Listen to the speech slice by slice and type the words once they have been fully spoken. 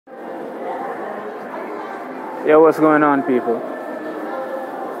Yo, what's going on, people?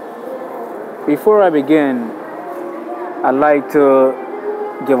 Before I begin, I'd like to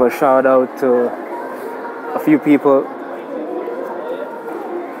give a shout out to a few people.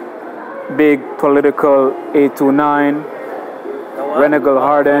 Big Political 829, Renegal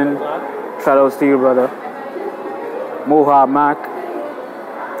Harden, shout outs to you, brother. Muha Mac.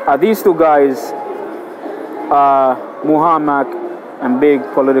 These two guys, Muha Mac and Big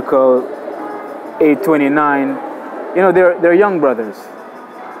Political 829, you know, they're young brothers.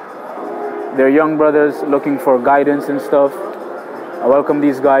 They're young brothers looking for guidance and stuff. I welcome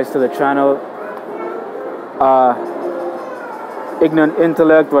these guys to the channel. Ignorant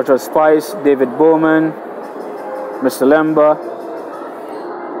Intellect, Roger Spice, David Bowman, Mr. Lemba,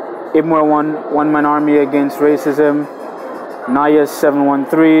 Ibmore One Man Army Against Racism, Nayas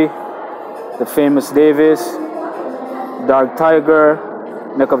 713, The Famous Davis, Dark Tiger,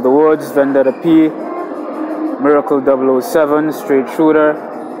 Neck of the Woods, Vendetta P, Miracle 007, Straight Shooter,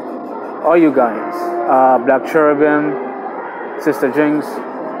 all you guys, Black Cherubim, Sister Jinx,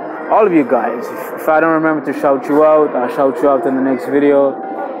 all of you guys. If I don't remember to shout you out, I'll shout you out in the next video.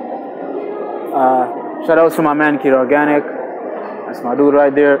 Shout out to my man Kid Organic. That's my dude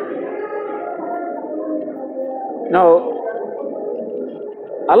right there. Now,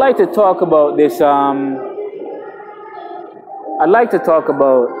 I'd like to talk about this. I'd like to talk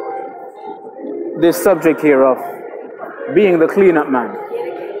about this subject here of being the cleanup man.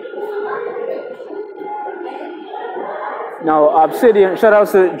 Now, Obsidian, shout out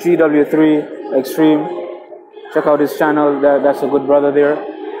to GW3 Extreme. Check out his channel. That's a good brother there.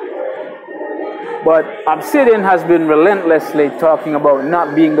 But Obsidian has been relentlessly talking about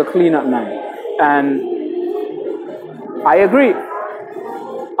not being the cleanup man. And I agree.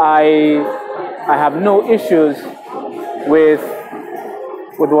 I have no issues with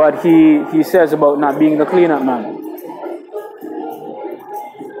what he says about not being the cleanup man.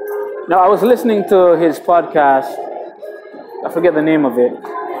 Now, I was listening to his podcast. I forget the name of it.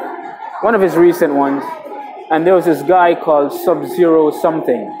 One of his recent ones. And there was this guy called Sub-Zero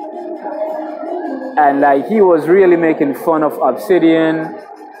something. And like he was really making fun of Obsidian.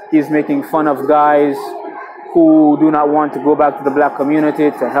 He's making fun of guys who do not want to go back to the black community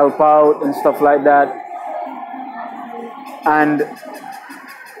to help out and stuff like that. And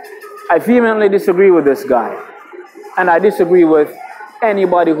I vehemently disagree with this guy. And I disagree with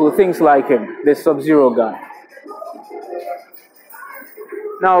anybody who thinks like him, this Sub-Zero guy.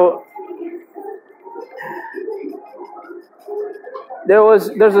 Now,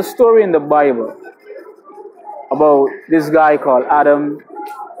 there's a story in the Bible about this guy called Adam,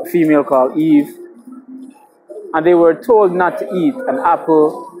 a female called Eve, and they were told not to eat an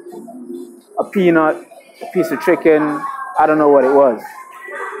apple, a peanut, a piece of chicken, I don't know what it was.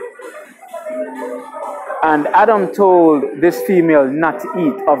 And Adam told this female not to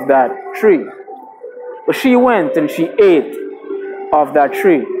eat of that tree. But she went and she ate of that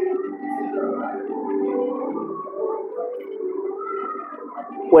tree.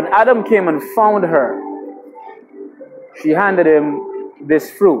 When Adam came and found her, she handed him this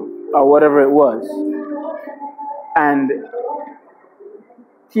fruit or whatever it was. And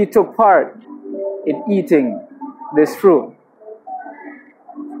he took part in eating this fruit.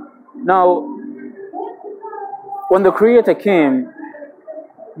 Now, when the Creator came,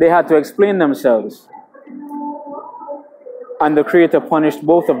 they had to explain themselves. And the Creator punished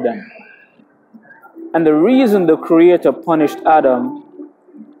both of them. And the reason the Creator punished Adam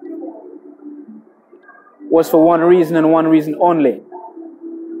was for one reason and one reason only.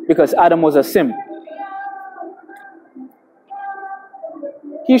 Because Adam was a simp.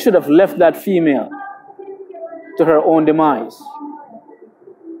 He should have left that female to her own demise.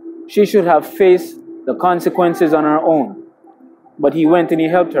 She should have faced the consequences on her own. But he went and he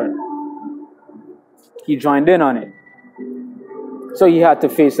helped her. He joined in on it. So he had to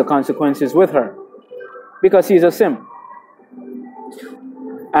face the consequences with her. Because he's a simp.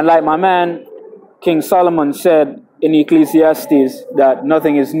 And like my man, King Solomon said in Ecclesiastes that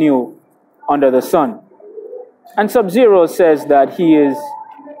nothing is new under the sun. And Sub-Zero says that he is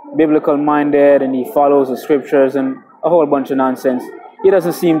biblical minded and he follows the scriptures and a whole bunch of nonsense. He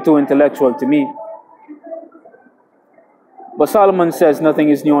doesn't seem too intellectual to me. But Solomon says nothing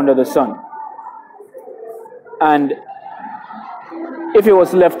is new under the sun. And if it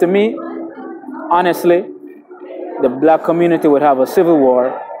was left to me, honestly, the black community would have a civil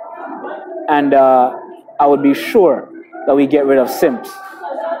war, and I would be sure that we get rid of simps.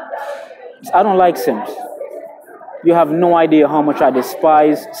 I don't like simps. You have no idea how much I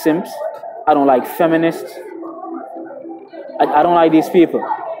despise simps. I don't like feminists. I don't like these people.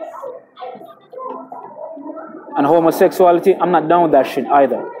 And homosexuality, I'm not down with that shit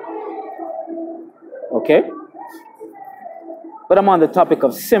either. Okay? But I'm on the topic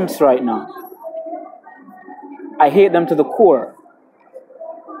of simps right now. I hate them to the core.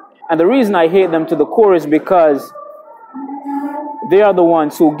 And the reason I hate them to the core is because they are the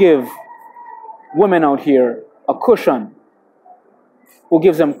ones who give women out here a cushion, who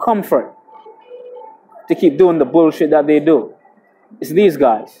gives them comfort to keep doing the bullshit that they do. It's these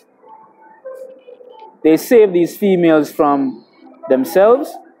guys. They save these females from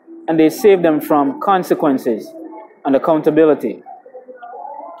themselves, and they save them from consequences and accountability.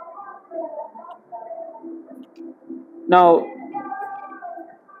 Now,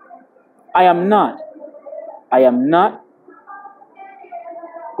 I am not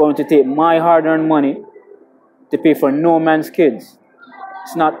going to take my hard-earned money to pay for no man's kids.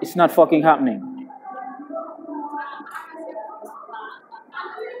 It's not fucking happening.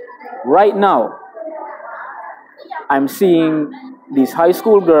 Right now, I'm seeing these high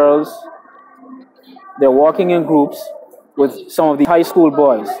school girls, they're walking in groups with some of the high school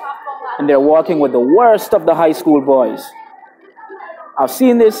boys, and they're walking with the worst of the high school boys. I've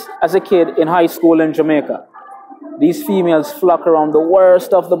seen this as a kid in high school in Jamaica. These females flock around the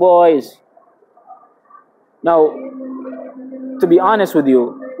worst of the boys. Now, to be honest with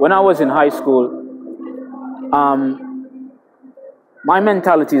you, when I was in high school, my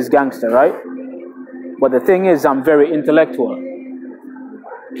mentality is gangster, right? But the thing is, I'm very intellectual.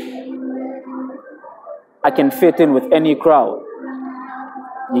 I can fit in with any crowd.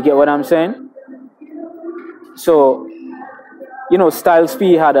 You get what I'm saying? So, you know, Styles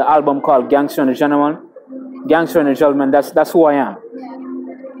P had an album called Gangster and a Gentleman. Gangster and a Gentleman, that's who I am.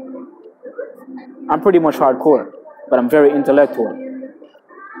 I'm pretty much hardcore, but I'm very intellectual.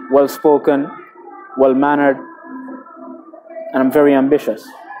 Well-spoken, well-mannered, and I'm very ambitious.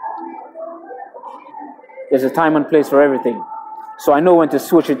 There's a time and place for everything. So I know when to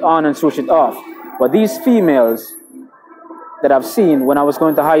switch it on and switch it off. But these females that I've seen when I was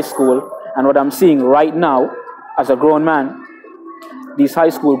going to high school, and what I'm seeing right now as a grown man, these high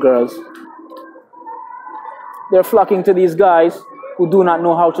school girls, they're flocking to these guys who do not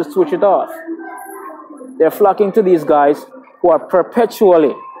know how to switch it off. They're flocking to these guys who are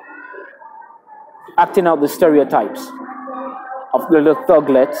perpetually acting out the stereotypes of little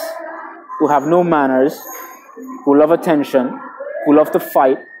thuglets who have no manners, who love attention, who love to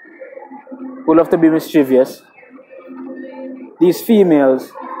fight, who love to be mischievous. These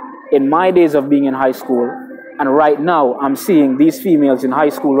females, in my days of being in high school, and right now I'm seeing these females in high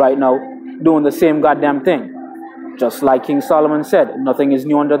school right now doing the same goddamn thing. Just like King Solomon said, nothing is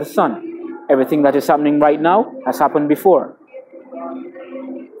new under the sun. Everything that is happening right now has happened before.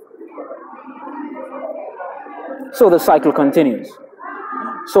 So the cycle continues.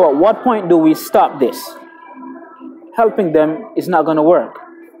 So at what point do we stop this? Helping them is not going to work.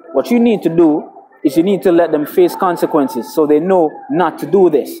 What you need to do is you need to let them face consequences so they know not to do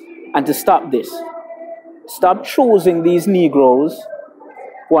this and to stop this. Stop choosing these Negroes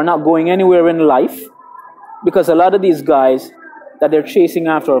who are not going anywhere in life, because a lot of these guys that they're chasing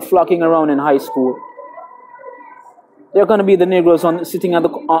after or flocking around in high school, they're going to be the Negroes sitting on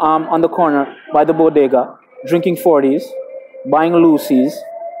the corner by the bodega, drinking 40s, buying Lucy's,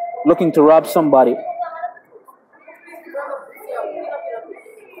 looking to rob somebody.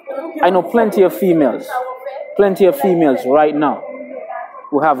 I know plenty of females right now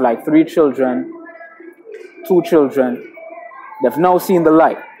who have like 3 children, 2 children. They've now seen the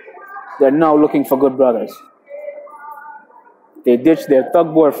light. They're now looking for good brothers. They ditched their thug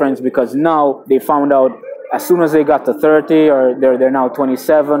boyfriends because now they found out as soon as they got to 30, or they're now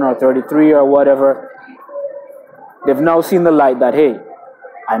 27 or 33 or whatever, they've now seen the light that, hey,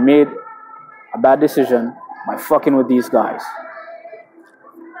 I made a bad decision by fucking with these guys.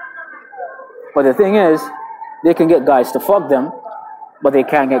 But the thing is, they can get guys to fuck them, but they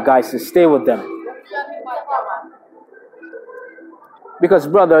can't get guys to stay with them. Because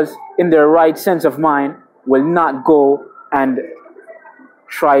brothers, in their right sense of mind, will not go and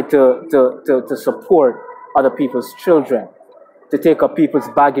try to support other people's children, to take up people's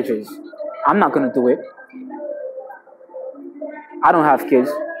baggages. I'm not going to do it. I don't have kids.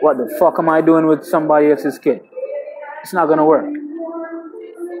 What the fuck am I doing with somebody else's kid? It's not going to work.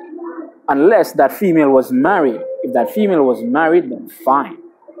 Unless that female was married. If that female was married, then fine.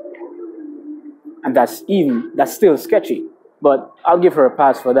 And that's still sketchy. But I'll give her a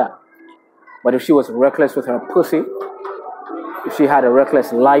pass for that. But if she was reckless with her pussy, if she had a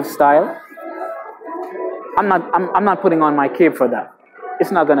reckless lifestyle, I'm not putting on my cape for that.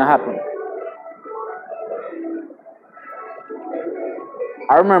 It's not gonna happen.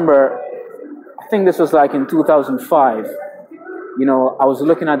 I remember think this was like in 2005. You know, I was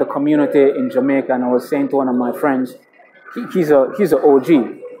looking at the community in Jamaica, and I was saying to one of my friends, he's an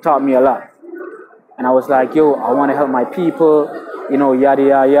OG, taught me a lot. And I was like, yo, I want to help my people, you know, yada,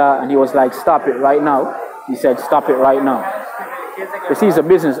 yada, yada. And he was like, stop it right now. He said, stop it right now. Because he's a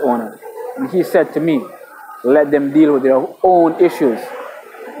business owner. And he said to me, let them deal with their own issues.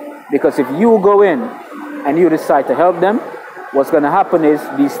 Because if you go in and you decide to help them, what's going to happen is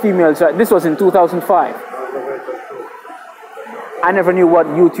these females, this was in 2005. I never knew what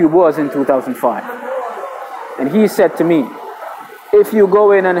YouTube was in 2005. And he said to me, if you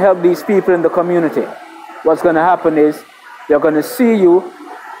go in and help these people in the community, what's going to happen is they're going to see you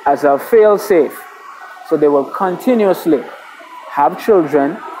as a fail-safe. So they will continuously have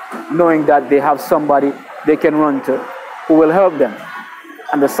children knowing that they have somebody they can run to who will help them.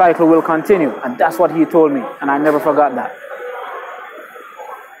 And the cycle will continue. And that's what he told me. And I never forgot that.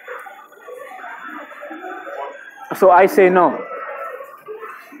 So I say no.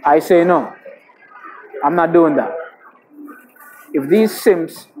 I say no. I'm not doing that. If these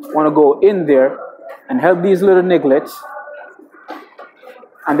simps want to go in there and help these little nigglets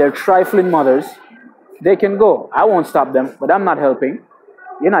and their trifling mothers, they can go. I won't stop them, but I'm not helping.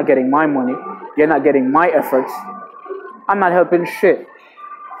 You're not getting my money. You're not getting my efforts. I'm not helping shit.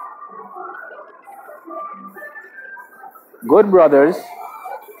 Good brothers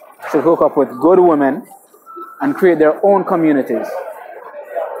should hook up with good women and create their own communities.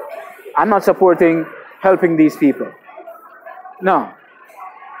 I'm not supporting helping these people. No.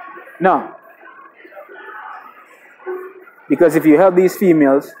 No. Because if you help these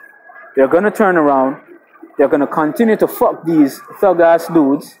females, they're going to turn around. They're going to continue to fuck these thug-ass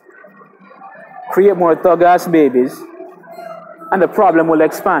dudes, create more thug-ass babies, and the problem will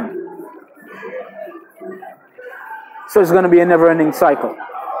expand. So it's going to be a never-ending cycle.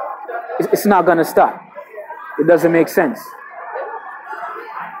 It's not going to stop. It doesn't make sense.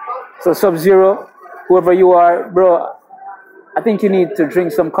 So Sub-Zero, whoever you are, bro, I think you need to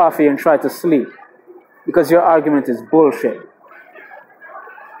drink some coffee and try to sleep. Because your argument is bullshit.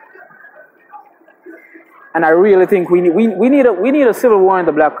 And I really think we need a civil war in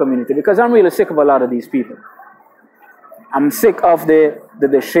the black community, because I'm really sick of a lot of these people. I'm sick of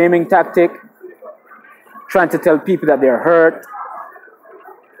the shaming tactic, trying to tell people that they're hurt,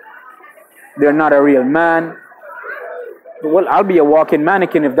 they're not a real man. Well, I'll be a walking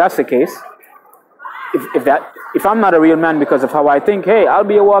mannequin if that's the case. If I'm not a real man because of how I think, hey, I'll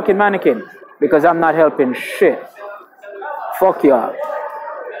be a walking mannequin because I'm not helping shit. Fuck y'all.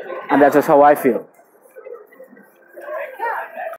 And that's just how I feel.